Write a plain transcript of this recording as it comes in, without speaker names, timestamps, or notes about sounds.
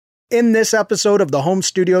In this episode of the Home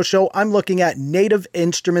Studio Show, I'm looking at Native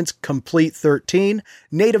Instruments Komplete 13,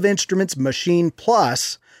 Native Instruments Maschine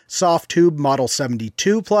Plus, Softtube Model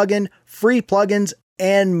 72 plugin, free plugins,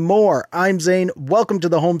 and more. I'm Zane. Welcome to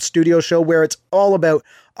the Home Studio Show, where it's all about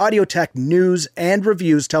audio tech news and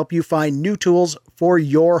reviews to help you find new tools for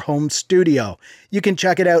your home studio. You can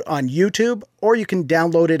check it out on YouTube, or you can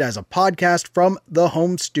download it as a podcast from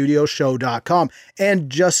thehomestudioshow.com. And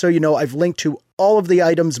just so you know, I've linked to all of the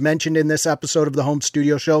items mentioned in this episode of the Home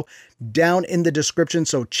Studio Show down in the description,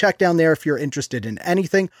 so check down there if you're interested in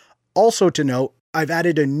anything. Also to note, I've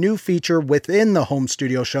added a new feature within the Home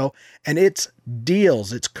Studio Show, and it's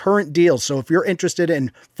deals. It's current deals. So if you're interested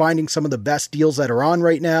in finding some of the best deals that are on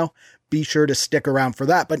right now, be sure to stick around for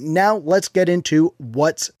that. But now let's get into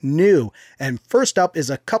what's new. And first up is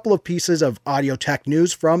a couple of pieces of audio tech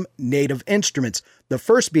news from Native Instruments. The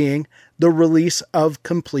first being the release of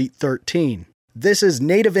Komplete 13. This is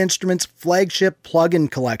Native Instruments' flagship plugin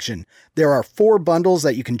collection. There are 4 bundles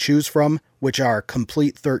that you can choose from, which are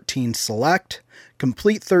Komplete 13 Select,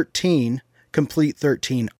 Komplete 13, Komplete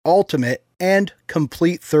 13 Ultimate, and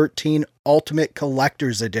Komplete 13 Ultimate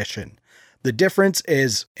Collector's Edition. The difference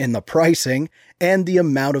is in the pricing and the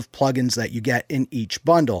amount of plugins that you get in each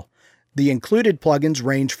bundle. The included plugins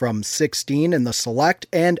range from 16 in the Select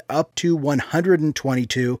and up to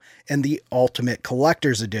 122 in the Ultimate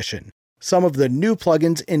Collector's Edition. Some of the new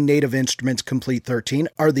plugins in Native Instruments Komplete 13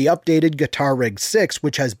 are the updated Guitar Rig 6,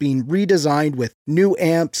 which has been redesigned with new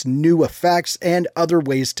amps, new effects, and other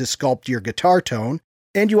ways to sculpt your guitar tone.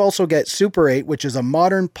 And you also get Super 8, which is a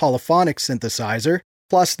modern polyphonic synthesizer.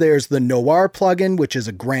 Plus there's the Noir plugin, which is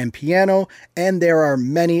a grand piano, and there are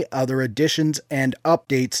many other additions and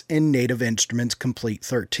updates in Native Instruments Komplete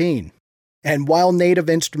 13. And while Native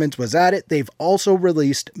Instruments was at it, they've also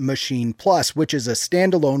released Maschine Plus, which is a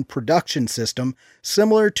standalone production system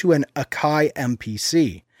similar to an Akai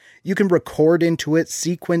MPC. You can record into it,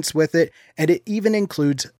 sequence with it, and it even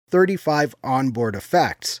includes 35 onboard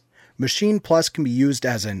effects. Maschine Plus can be used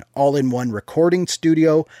as an all-in-one recording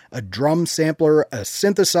studio, a drum sampler, a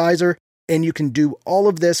synthesizer, and you can do all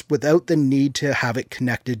of this without the need to have it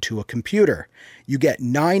connected to a computer. You get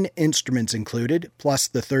 9 instruments included, plus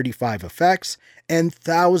the 35 effects, and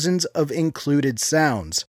thousands of included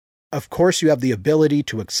sounds. Of course, you have the ability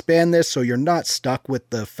to expand this so you're not stuck with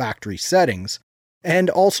the factory settings.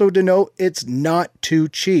 And also to note, it's not too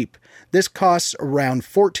cheap. This costs around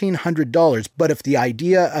 $1,400, but if the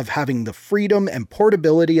idea of having the freedom and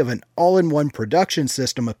portability of an all-in-one production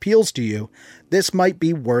system appeals to you, this might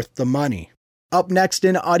be worth the money. Up next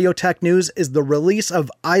in audio tech news is the release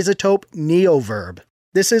of iZotope Neoverb.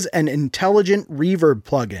 This is an intelligent reverb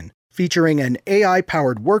plugin featuring an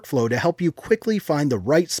AI-powered workflow to help you quickly find the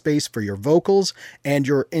right space for your vocals and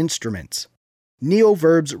your instruments.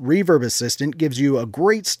 Neoverb's Reverb Assistant gives you a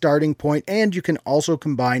great starting point, and you can also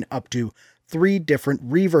combine up to 3 different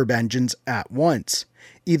reverb engines at once,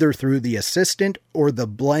 either through the Assistant or the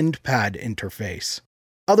Blend Pad interface.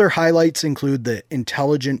 Other highlights include the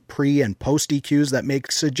intelligent pre- and post-EQs that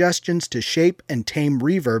make suggestions to shape and tame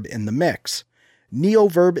reverb in the mix.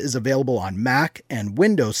 Neoverb is available on Mac and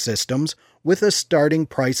Windows systems with a starting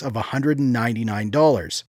price of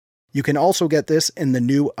 $199. You can also get this in the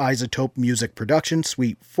new iZotope Music Production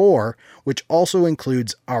Suite 4, which also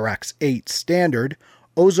includes RX8 Standard,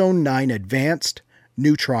 Ozone 9 Advanced,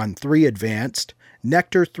 Neutron 3 Advanced,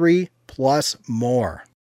 Nectar 3, plus more.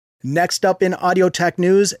 Next up in audio tech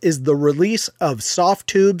news is the release of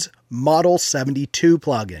Softtube's Model 72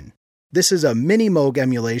 plugin. This is a mini Moog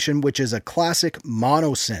emulation, which is a classic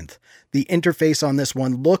monosynth. The interface on this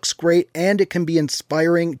one looks great, and it can be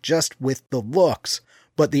inspiring just with the looks.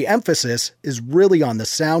 But the emphasis is really on the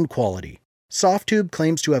sound quality. Softtube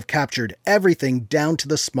claims to have captured everything down to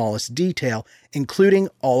the smallest detail, including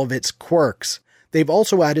all of its quirks. They've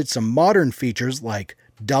also added some modern features like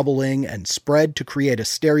doubling and spread to create a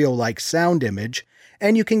stereo-like sound image,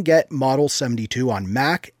 and you can get Model 72 on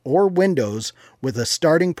Mac or Windows with a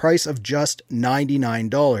starting price of just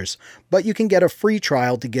 $99, but you can get a free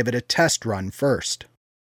trial to give it a test run first.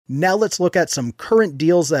 Now let's look at some current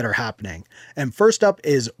deals that are happening. And first up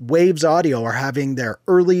is Waves Audio are having their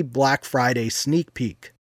early Black Friday sneak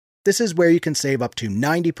peek. This is where you can save up to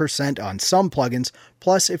 90% on some plugins,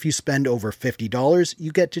 plus if you spend over $50,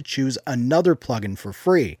 you get to choose another plugin for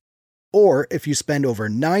free. Or if you spend over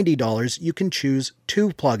 $90, you can choose 2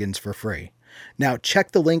 plugins for free. Now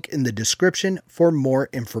check the link in the description for more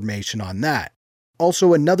information on that.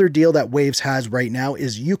 Also, another deal that Waves has right now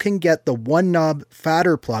is you can get the One Knob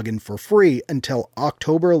Fader plugin for free until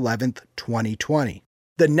October 11th, 2020.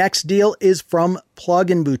 The next deal is from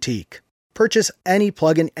Plugin Boutique. Purchase any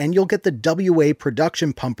plugin and you'll get the WA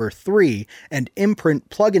Production Pumper 3 and Imprint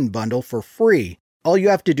plugin bundle for free. All you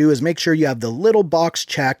have to do is make sure you have the little box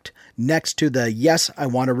checked next to the "Yes, I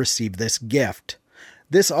want to receive this gift."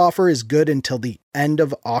 This offer is good until the end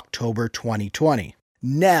of October 2020.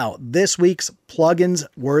 Now, this week's plugins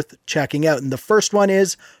worth checking out, and the first one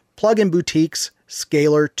is Plugin Boutique's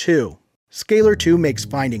Scalar 2. Scalar 2 makes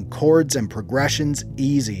finding chords and progressions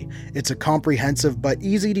easy. It's a comprehensive but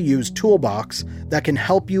easy to use toolbox that can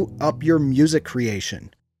help you up your music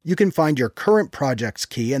creation. You can find your current project's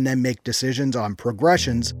key and then make decisions on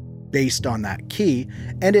progressions based on that key,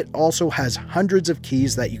 and it also has hundreds of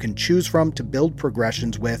keys that you can choose from to build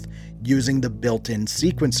progressions with using the built-in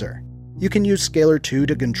sequencer. You can use Scalar 2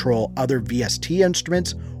 to control other VST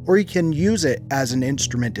instruments, or you can use it as an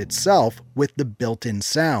instrument itself with the built-in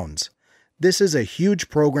sounds. This is a huge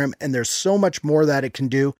program and there's so much more that it can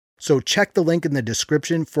do, so check the link in the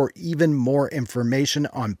description for even more information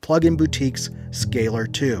on Plugin Boutique's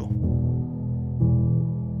Scalar 2.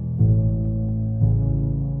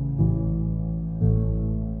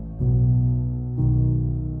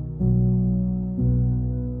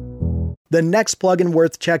 The next plugin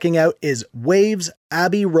worth checking out is Waves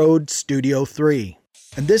Abbey Road Studio 3.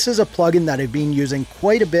 And this is a plugin that I've been using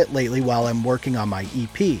quite a bit lately while I'm working on my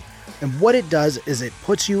EP. And what it does is it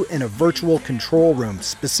puts you in a virtual control room,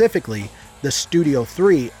 specifically the Studio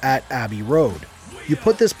 3 at Abbey Road. You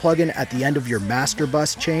put this plugin at the end of your master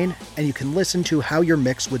bus chain, and you can listen to how your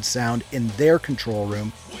mix would sound in their control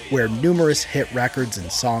room, where numerous hit records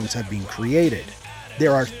and songs have been created.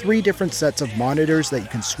 There are 3 different sets of monitors that you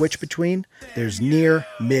can switch between. There's near,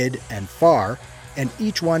 mid, and far, and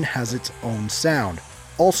each one has its own sound.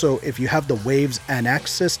 Also, if you have the Waves NX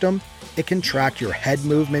system, it can track your head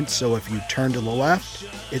movements, so if you turn to the left,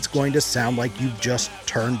 it's going to sound like you've just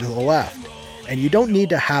turned to the left. And you don't need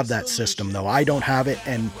to have that system though. I don't have it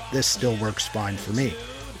and this still works fine for me.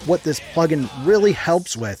 What this plugin really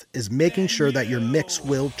helps with is making sure that your mix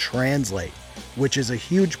will translate, which is a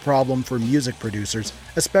huge problem for music producers,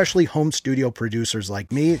 especially home studio producers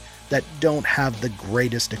like me that don't have the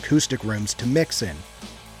greatest acoustic rooms to mix in.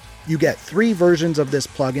 You get 3 versions of this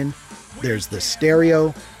plugin. There's the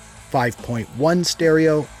stereo, 5.1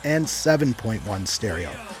 stereo, and 7.1 stereo,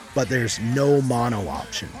 but there's no mono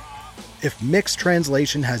option. If mix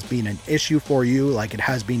translation has been an issue for you like it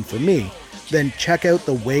has been for me, then check out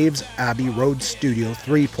the Waves Abbey Road Studio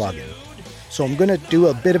 3 plugin. So I'm going to do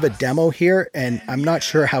a bit of a demo here, and I'm not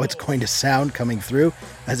sure how it's going to sound coming through,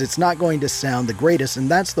 as it's not going to sound the greatest, and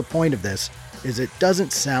that's the point of this, is it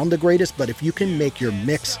doesn't sound the greatest, but if you can make your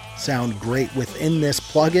mix sound great within this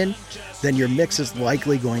plugin, then your mix is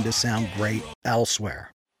likely going to sound great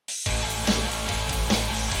elsewhere.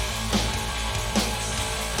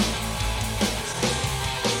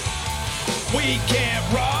 We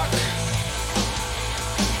can't rock.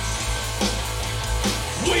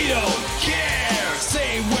 We don't care.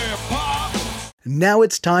 Say we're pop. Now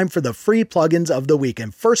it's time for the free plugins of the week,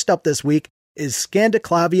 and first up this week is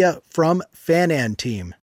Scandiclavia from Fanan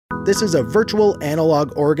Team. This is a virtual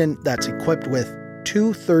analog organ that's equipped with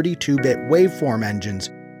 2 32-bit waveform engines,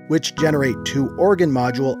 which generate 2 organ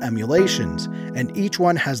module emulations, and each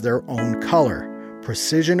one has their own color: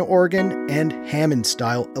 precision organ and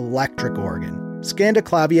Hammond-style electric organ.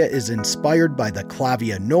 Scandiclavia is inspired by the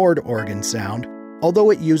Clavia Nord organ sound,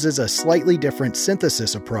 although it uses a slightly different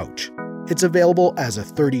synthesis approach. It's available as a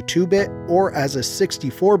 32-bit or as a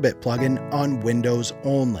 64-bit plugin on Windows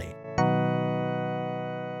only.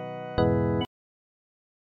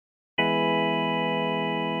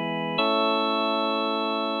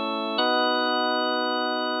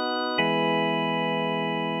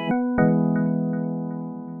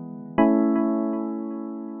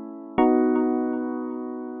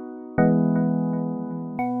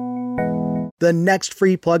 The next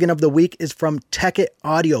free plugin of the week is from Tekkit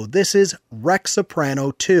Audio. This is Rec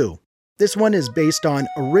Soprano 2. This one is based on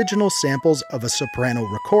original samples of a soprano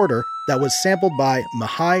recorder that was sampled by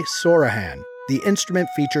Mihai Sorahan. The instrument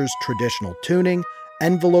features traditional tuning,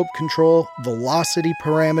 envelope control, velocity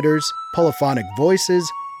parameters, polyphonic voices,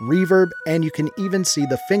 reverb, and you can even see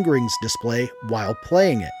the fingerings display while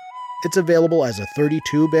playing it. It's available as a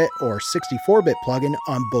 32-bit or 64-bit plugin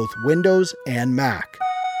on both Windows and Mac.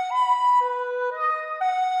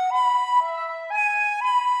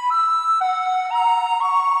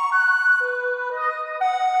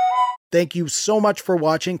 Thank you so much for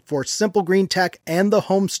watching. For Simple Green Tech and the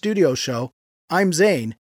Home Studio Show, I'm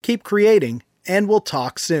Zane. Keep creating, and we'll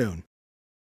talk soon.